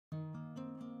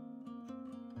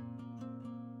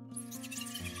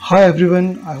Hi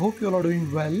everyone, I hope you all are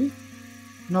doing well.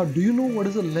 Now, do you know what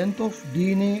is the length of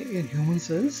DNA in human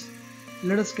cells?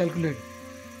 Let us calculate.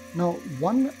 Now,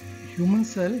 one human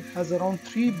cell has around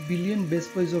 3 billion base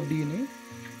pairs of DNA,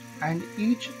 and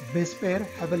each base pair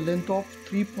have a length of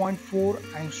 3.4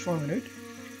 angstrom in it.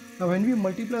 Now, when we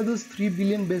multiply this 3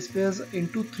 billion base pairs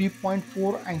into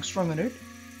 3.4 angstrom in it,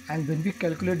 and when we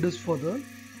calculate this further,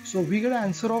 so we get an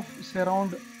answer of say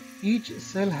around each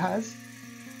cell has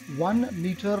 1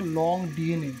 meter long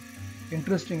DNA.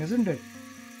 Interesting, isn't it?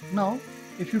 Now,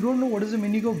 if you don't know what is the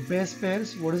meaning of base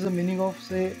pairs, what is the meaning of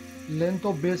say length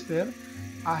of base pair,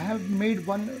 I have made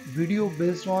one video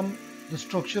based on the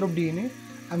structure of DNA.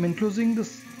 I'm enclosing the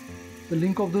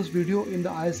link of this video in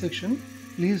the I section.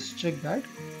 Please check that.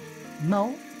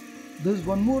 Now, there's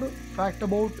one more fact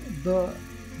about the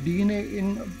DNA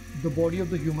in the body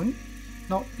of the human.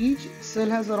 Now, each cell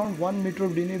has around 1 meter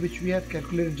of DNA, which we have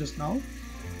calculated just now.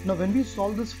 Now, when we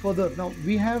solve this further, now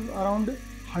we have around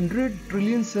 100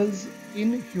 trillion cells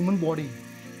in human body.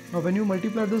 Now, when you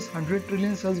multiply this 100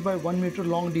 trillion cells by 1 meter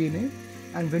long DNA,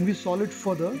 and when we solve it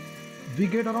further, we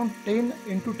get around 10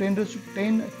 into 10 raised to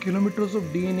 10 kilometers of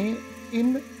DNA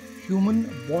in human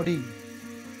body.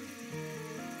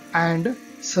 And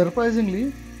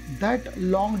surprisingly, that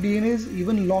long DNA is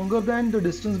even longer than the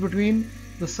distance between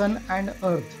the sun and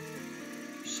earth.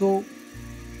 So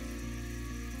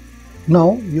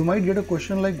now you might get a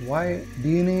question like why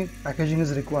DNA packaging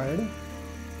is required.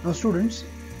 Now students,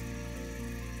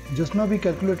 just now we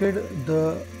calculated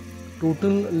the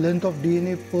total length of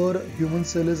DNA per human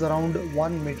cell is around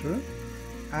 1 meter,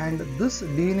 and this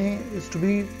DNA is to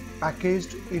be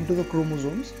packaged into the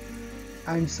chromosomes.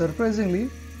 And surprisingly,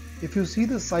 if you see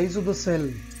the size of the cell,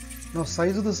 now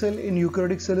size of the cell in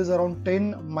eukaryotic cell is around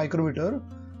 10 micrometer.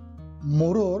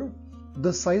 Moreover,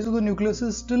 the size of the nucleus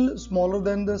is still smaller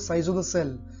than the size of the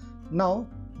cell. Now,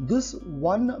 this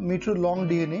 1 meter long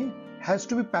DNA has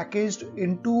to be packaged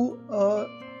into a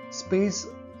space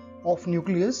of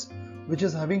nucleus which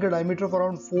is having a diameter of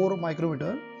around 4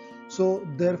 micrometer. So,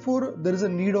 therefore, there is a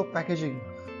need of packaging.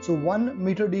 So, 1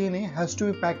 meter DNA has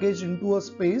to be packaged into a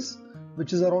space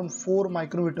which is around 4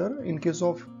 micrometer in case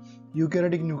of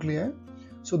eukaryotic nuclei.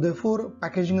 So, therefore,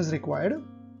 packaging is required.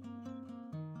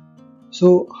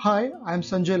 So hi, I am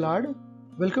Sanjay Lad.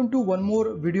 Welcome to one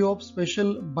more video of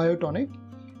SPL BIO-TONIC.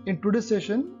 In today's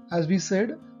session, as we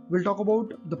said, we'll talk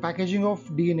about the packaging of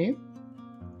DNA.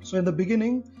 So in the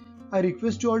beginning, I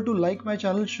request you all to like my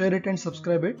channel, share it and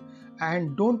subscribe it,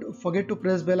 and don't forget to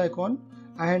press bell icon,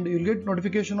 and you'll get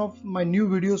notification of my new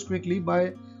videos quickly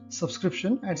by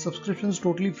subscription, and subscription is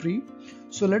totally free.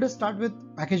 So let us start with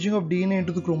packaging of DNA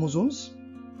into the chromosomes.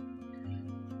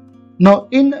 Now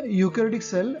in eukaryotic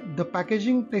cell, the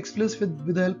packaging takes place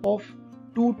with the help of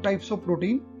two types of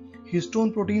protein,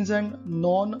 histone proteins and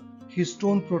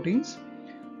non-histone proteins.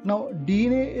 Now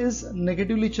DNA is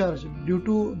negatively charged due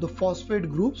to the phosphate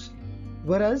groups,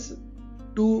 whereas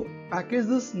to package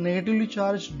this negatively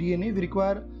charged DNA we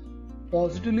require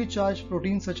positively charged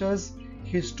proteins such as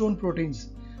histone proteins.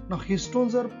 Now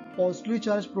histones are positively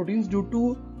charged proteins due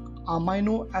to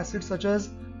amino acids such as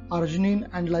arginine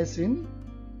and lysine.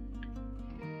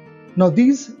 Now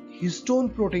these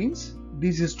histone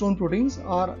proteins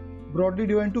are broadly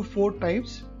divided into 4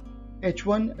 types: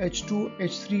 H1, H2,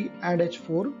 H3 and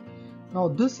H4. Now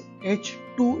this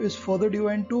H2 is further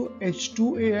divided into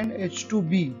H2A and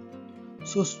H2B.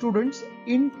 So students,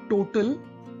 in total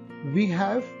we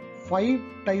have 5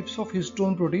 types of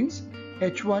histone proteins: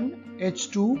 H1,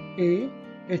 H2A,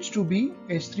 H2B,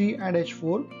 H3 and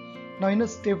H4. Now in a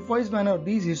stepwise manner,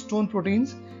 these histone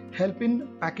proteins help in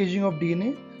packaging of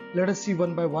DNA. Let us see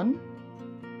one by one.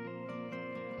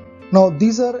 Now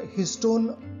these are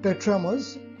histone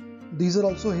tetramers. These are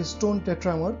also histone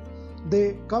tetramer.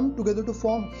 They come together to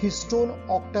form histone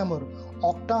octamer.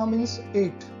 Octa means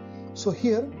 8. So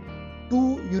here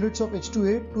 2 units of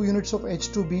H2A, 2 units of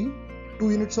H2B, 2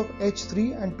 units of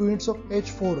H3 and 2 units of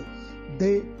H4.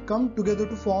 They come together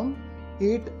to form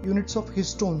 8 units of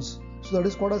histones. So that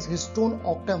is called as histone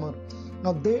octamer.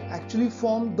 Now they actually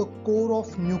form the core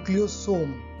of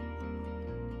nucleosome.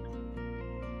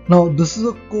 Now this is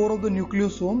the core of the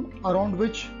nucleosome around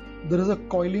which there is a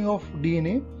coiling of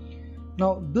DNA.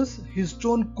 Now this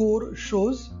histone core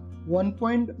shows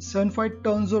 1.75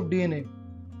 tons of DNA,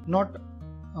 not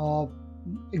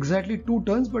exactly 2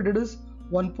 tons, but it is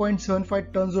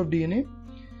 1.75 tons of DNA.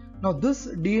 Now this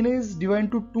DNA is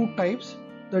divided into 2 types.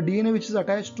 The DNA which is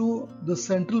attached to the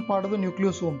central part of the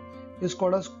nucleosome is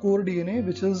called as core DNA,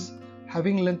 which is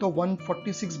having length of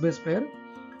 146 base pair.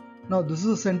 Now this is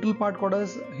the central part called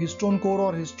as histone core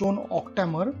or histone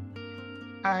octamer.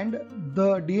 and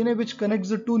the DNA which connects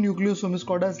the two nucleosomes is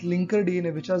called as linker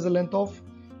DNA, which has a length of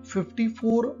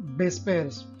 54 base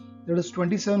pairs. That is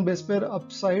 27 base pair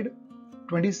upside,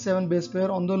 27 base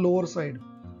pair on the lower side.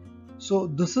 So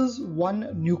this is one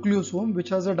nucleosome which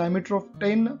has a diameter of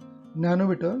 10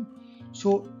 nanometer.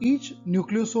 So each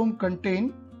nucleosome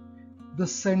contains the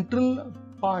central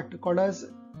part called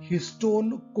as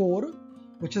histone core,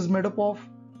 which is made up of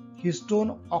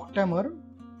histone octamer,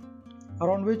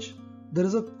 around which there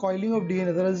is a coiling of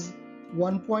DNA. There is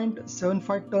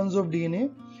 1.75 tons of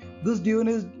DNA. This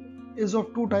DNA is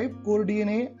of two types, core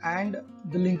DNA and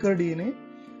the linker DNA.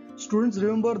 Students,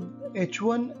 remember,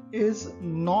 H1 is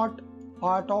not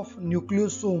part of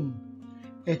nucleosome.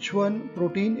 H1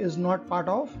 protein is not part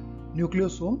of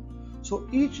nucleosome. So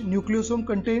each nucleosome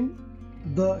contains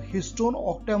the histone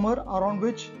octamer, around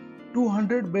which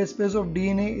 200 base pairs of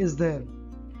DNA is there.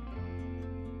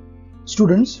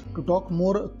 Students, to talk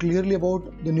more clearly about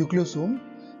the nucleosome,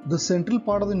 the central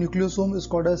part of the nucleosome is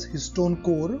called as histone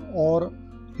core or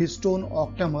histone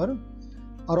octamer,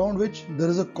 around which there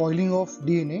is a coiling of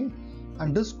DNA,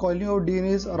 and this coiling of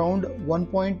DNA is around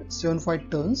 1.75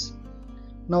 tons.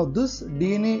 Now this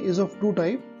DNA is of two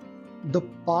types. The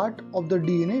part of the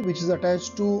DNA which is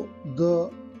attached to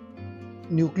the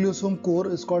nucleosome core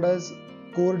is called as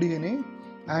core DNA,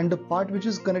 and the part which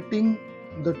is connecting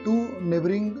the two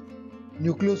neighboring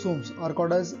nucleosomes are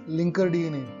called as linker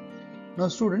DNA. Now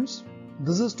students,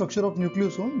 this is structure of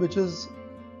nucleosome,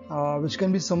 which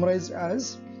can be summarized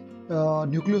as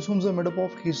nucleosomes are made up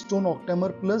of histone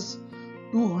octamer plus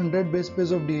 200 base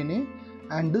pairs of DNA,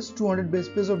 and this 200 base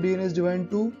pairs of DNA is divided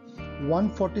into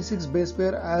 146 base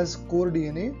pair as core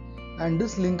DNA, and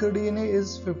this linker DNA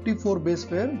is 54 base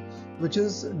pair, which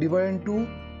is divided into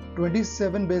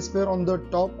 27 base pair on the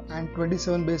top and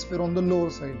 27 base pair on the lower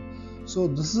side. So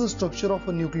this is the structure of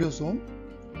a nucleosome.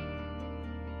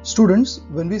 Students,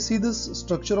 when we see this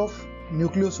structure of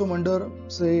nucleosome under,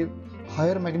 say,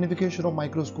 higher magnification of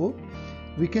microscope,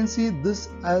 we can see this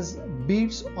as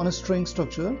beads on a string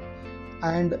structure,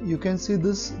 and you can see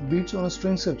this beads on a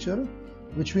string structure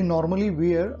which we normally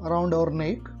wear around our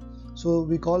neck. So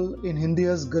we call in Hindi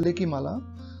as gale ki mala.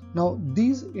 Now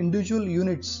these individual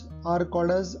units are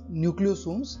called as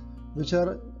nucleosomes, which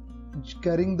are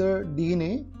carrying the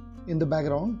DNA in the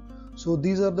background. So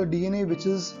these are the DNA which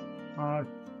is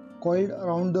coiled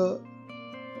around the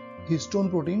histone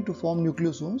protein to form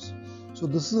nucleosomes. So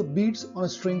this is a beads on a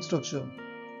string structure.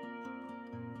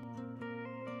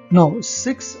 Now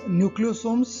 6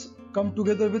 nucleosomes come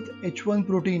together with H1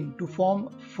 protein to form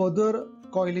further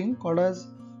coiling called as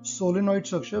solenoid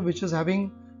structure, which is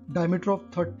having diameter of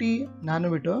 30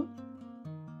 nanometer.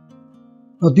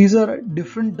 Now these are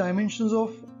different dimensions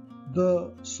of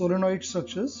the solenoid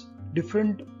structures,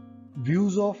 different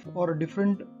views of or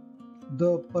different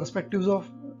the perspectives of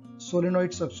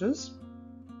solenoid structures.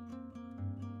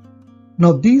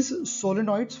 Now these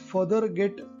solenoids further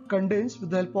get condensed with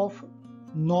the help of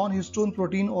non-histone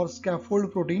protein or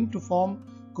scaffold protein to form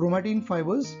chromatin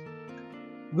fibers,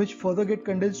 which further get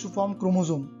condensed to form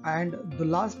chromosome. And the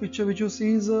last picture which you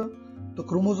see is the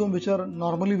chromosome, which are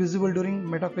normally visible during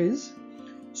metaphase.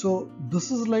 So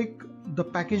this is like the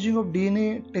packaging of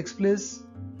DNA takes place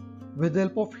with the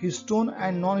help of histone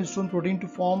and non-histone protein to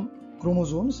form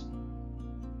chromosomes.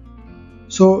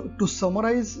 So to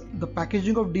summarize the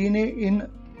packaging of DNA in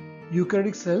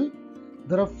eukaryotic cell,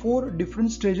 there are 4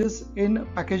 different stages in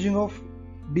packaging of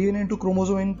DNA into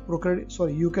chromosome in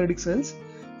eukaryotic cells.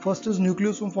 First is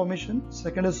nucleosome formation,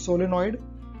 second is solenoid,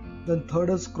 then third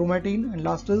is chromatin, and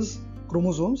last is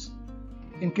chromosomes.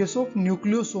 In case of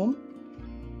nucleosome,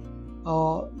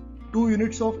 2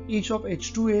 units of each of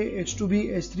H2A,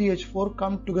 H2B, H3, H4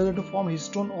 come together to form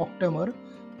histone octamer,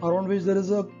 around which there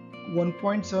is a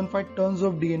 1.75 tons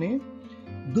of DNA.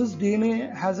 This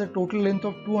DNA has a total length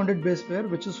of 200 base pair,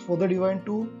 which is further divided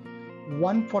to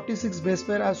 146 base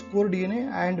pair as core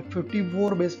DNA and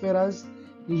 54 base pair as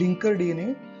linker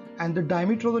DNA, and the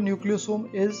diameter of the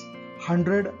nucleosome is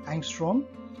 100 angstrom.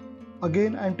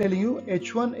 Again, I am telling you,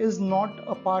 H1 is not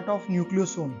a part of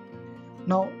nucleosome.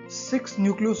 Now 6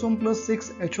 nucleosome plus 6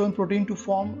 H1 protein to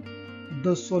form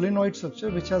the solenoid structure,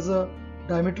 which has a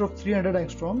diameter of 300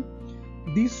 angstrom.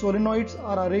 These solenoids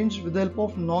are arranged with the help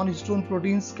of non-histone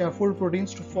proteins, scaffold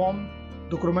proteins to form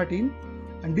the chromatin,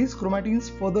 and these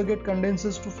chromatins further get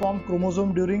condensed to form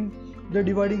chromosome during the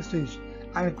dividing stage,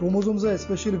 and chromosomes are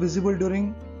especially visible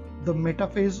during the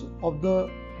metaphase of the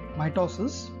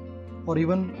mitosis or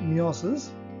even meiosis.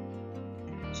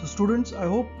 So students, I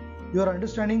hope you are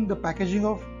understanding the packaging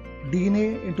of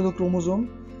DNA into the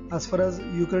chromosome as far as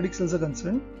eukaryotic cells are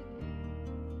concerned.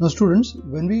 Now students,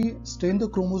 when we stain the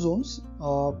chromosomes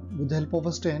with the help of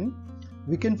a stain,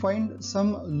 we can find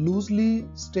some loosely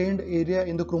stained area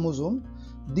in the chromosome.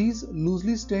 These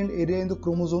loosely stained area in the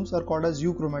chromosomes are called as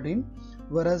euchromatin,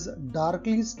 whereas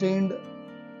darkly stained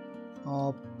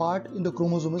part in the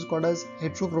chromosome is called as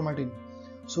heterochromatin.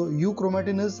 So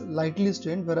euchromatin is lightly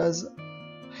stained, whereas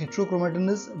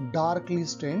heterochromatin is darkly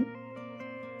stained.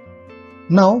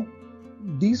 Now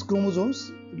these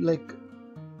chromosomes, like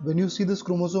when you see this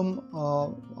chromosome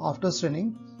after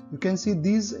staining, you can see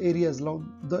these areas.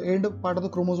 The end part of the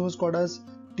chromosome is called as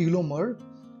telomere.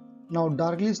 Now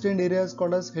darkly stained area is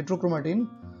called as heterochromatin.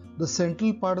 The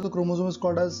central part of the chromosome is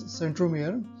called as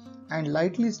centromere, and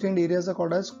lightly stained areas are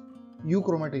called as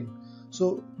euchromatin.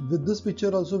 So with this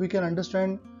picture also we can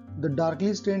understand the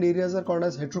darkly stained areas are called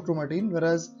as heterochromatin,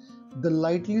 whereas the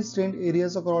lightly stained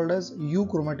areas are called as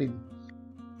euchromatin.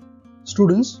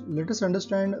 Students, let us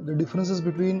understand the differences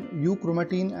between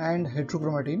euchromatin and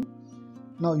heterochromatin.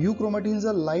 Now euchromatins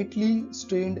are lightly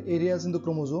stained areas in the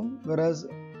chromosome, whereas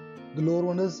the lower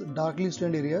one is darkly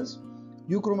stained areas.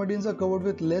 Euchromatins are covered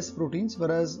with less proteins,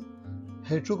 whereas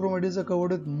heterochromatins are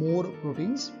covered with more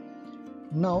proteins.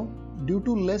 Now, due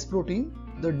to less protein,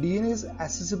 the DNA is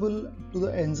accessible to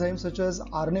the enzymes such as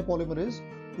RNA polymerase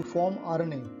to form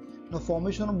RNA. Now,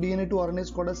 formation of DNA to RNA is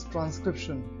called as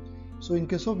transcription. So, in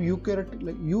case of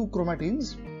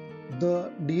euchromatins,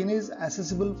 the DNA is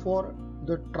accessible for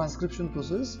the transcription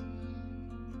process.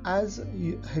 As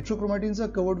heterochromatins are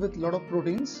covered with a lot of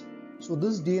proteins, so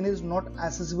this DNA is not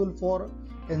accessible for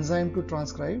enzyme to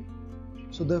transcribe.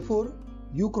 So therefore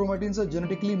euchromatins are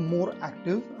genetically more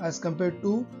active as compared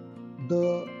to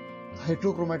the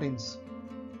heterochromatins.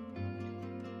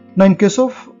 Now in case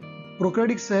of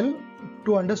prokaryotic cell,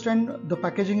 to understand the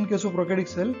packaging in case of prokaryotic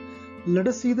cell, let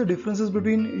us see the differences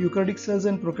between eukaryotic cells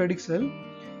and prokaryotic cell.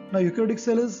 Now eukaryotic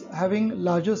cell is having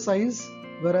larger size,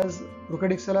 whereas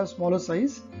prokaryotic cell have smaller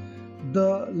size.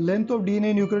 The length of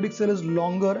DNA in eukaryotic cell is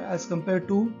longer as compared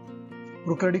to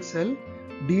prokaryotic cell.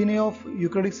 DNA of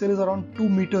eukaryotic cell is around 2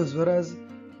 meters, whereas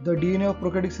the DNA of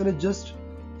prokaryotic cell is just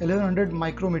 1100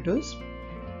 micrometers.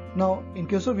 Now in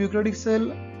case of eukaryotic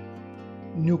cell,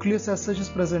 nucleus as such is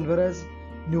present, whereas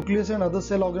nucleus and other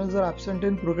cell organelles are absent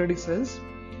in prokaryotic cells.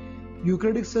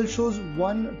 Eukaryotic cell shows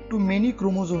one to many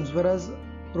chromosomes, whereas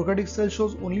prokaryotic cell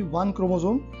shows only one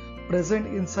chromosome present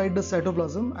inside the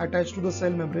cytoplasm attached to the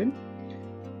cell membrane.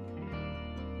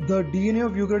 The DNA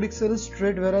of eukaryotic cell is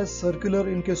straight, whereas circular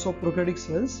in case of prokaryotic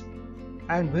cells.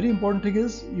 And very important thing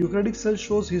is eukaryotic cell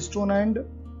shows histone and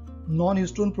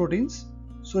non-histone proteins.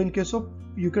 So in case of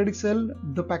eukaryotic cell,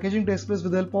 the packaging takes place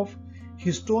with the help of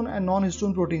histone and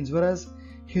non-histone proteins, whereas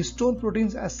histone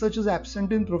proteins as such is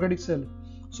absent in prokaryotic cell.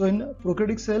 So in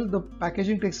prokaryotic cell, the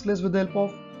packaging takes place with the help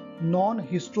of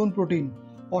non-histone protein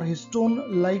or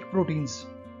histone-like proteins.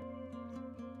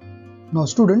 Now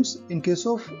students, in case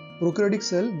of prokaryotic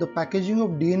cell, the packaging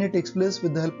of DNA takes place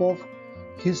with the help of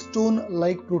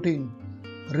histone-like protein.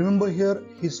 Remember here,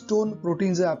 histone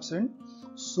proteins are absent.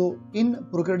 So in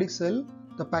prokaryotic cell,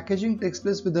 the packaging takes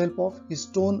place with the help of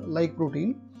histone-like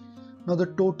protein. Now the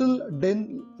total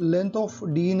length of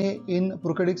DNA in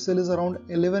prokaryotic cell is around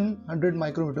 1100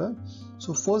 micrometer.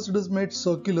 So first it is made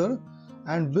circular,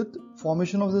 and with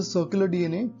formation of this circular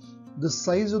DNA, the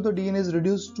size of the DNA is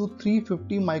reduced to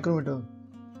 350 micrometer.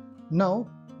 Now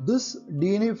this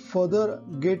DNA further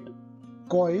get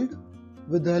coiled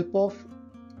with the help of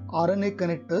RNA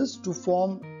connectors to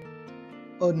form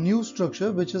a new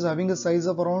structure which is having a size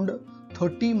of around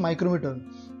 30 micrometer.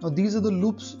 Now these are the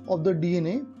loops of the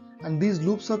DNA, and these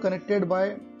loops are connected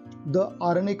by the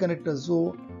RNA connectors.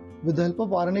 So with the help of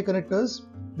RNA connectors,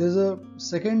 there is a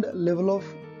second level of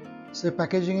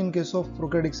packaging in case of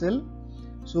prokaryotic cell.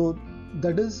 So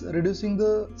that is reducing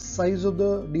the size of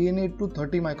the DNA to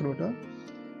 30 micrometer.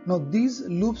 Now these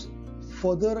loops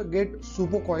further get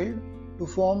supercoiled to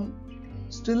form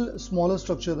still smaller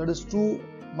structure, that is 2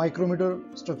 micrometer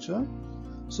structure.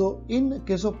 So in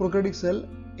case of prokaryotic cell,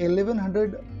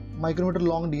 1100 micrometer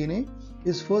long DNA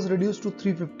is first reduced to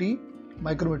 350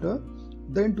 micrometer,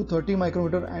 then to 30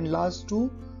 micrometer, and last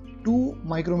to 2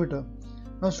 micrometer.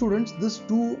 Now students, this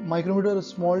 2 micrometer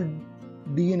small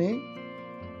DNA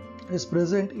is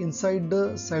present inside the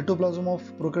cytoplasm of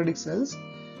prokaryotic cells,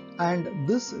 and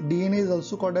this DNA is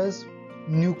also called as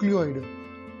nucleoid.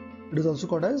 It is also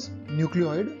called as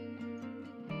nucleoid.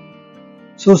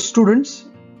 So students,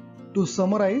 to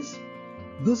summarize,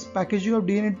 this packaging of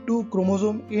DNA to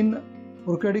chromosome in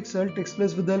prokaryotic cell takes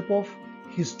place with the help of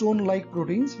histone-like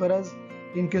proteins, whereas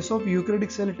in case of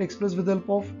eukaryotic cell it takes place with the help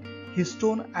of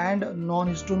histone and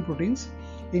non-histone proteins.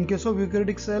 In case of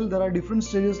eukaryotic cell, there are different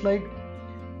stages like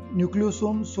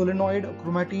nucleosome, solenoid,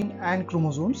 chromatin and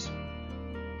chromosomes.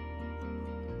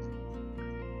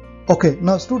 Okay,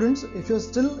 now students, if you're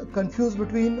still confused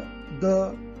between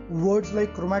the words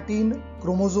like chromatin,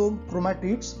 chromosome,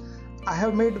 chromatids, I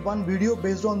have made one video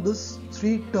based on these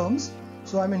three terms.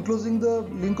 So I'm enclosing the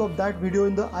link of that video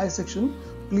in the I section.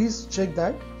 Please check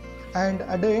that. And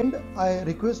at the end, I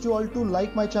request you all to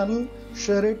like my channel,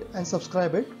 share it and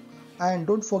subscribe it. And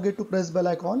don't forget to press bell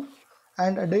icon.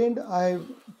 And at the end, I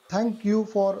thank you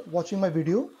for watching my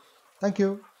video. Thank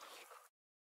you.